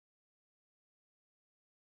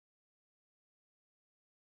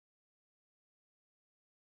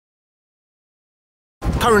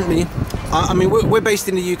currently, I mean, we're based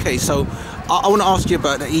in the UK, so I want to ask you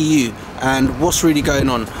about the EU and what's really going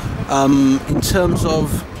on in terms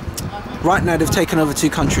of. Right now they've taken over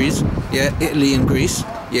 2 countries, yeah, Italy and Greece,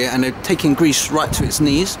 yeah, and they're taking Greece right to its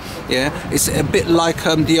knees, yeah. It's a bit like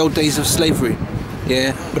the old days of slavery,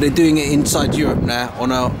 yeah, but they're doing it inside Europe now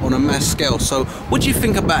on a mass scale. So what do you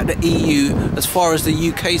think about the EU as far as the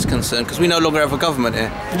UK is concerned? Because we no longer have a government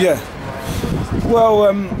here. Yeah, well,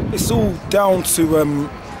 it's all down to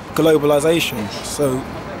globalisation. So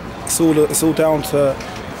it's all down to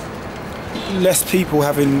less people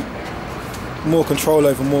having more control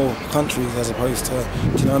over more countries as opposed to,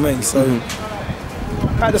 do you know what I mean? So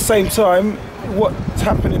at the same time, what's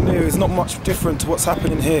happening here is not much different to what's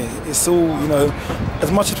happening here. It's all, you know,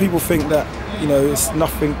 as much as people think that, you know, it's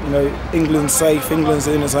nothing, you know, England's safe, England's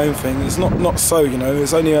in its own thing. It's not so, you know.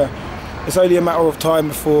 It's only a matter of time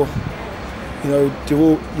before, you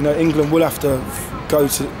know, England will have to go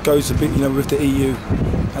to you know, with the EU.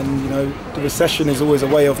 And you know, the recession is always a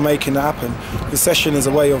way of making that happen. Recession is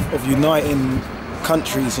a way of uniting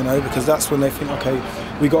countries, you know, because that's when they think, okay,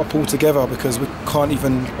 we got to pull together because we can't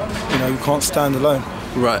even, you know, you can't stand alone.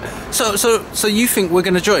 Right. So you think we're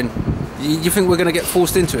going to join? You think we're going to get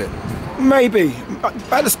forced into it? Maybe.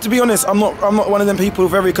 To be honest, I'm not one of them people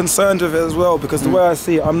very concerned with it as well, because the way I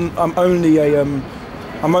see it, I'm only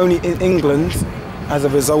in England as a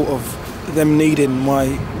result of them needing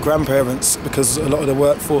my grandparents, because a lot of the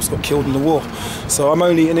workforce got killed in the war. So I'm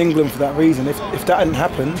only in England for that reason. If that hadn't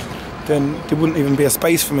happened, then there wouldn't even be a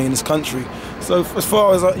space for me in this country. So as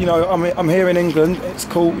far as, you know, I'm here in England, it's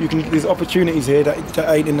cool. There's opportunities here that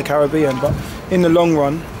ain't in the Caribbean, but in the long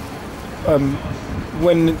run,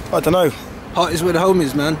 when, I don't know. Heart is where the home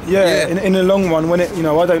is, man. Yeah. In the long run, when it, you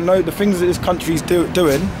know, I don't know the things that this country's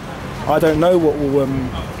doing. I don't know what will.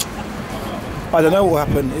 I don't know what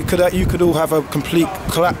will happen. You could all have a complete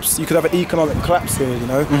collapse. You could have an economic collapse here. You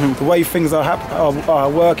know, the way things are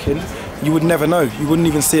working, you would never know. You wouldn't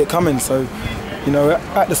even see it coming. So, you know,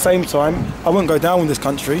 at the same time, I wouldn't go down with this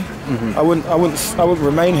country. I wouldn't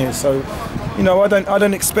remain here. So, you know, I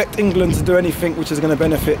don't expect England to do anything which is going to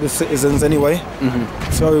benefit the citizens anyway.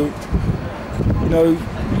 So, you know,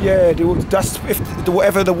 yeah, that's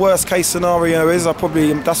whatever the worst case scenario is.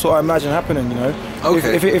 That's what I imagine happening. You know,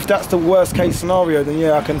 okay. If that's the worst case scenario, then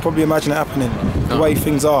yeah, I can probably imagine it happening. The way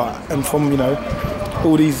things are, and from, you know,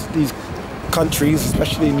 all these countries,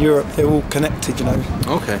 especially in Europe, they're all connected. You know,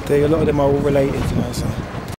 okay. A lot of them are all related. You know, so.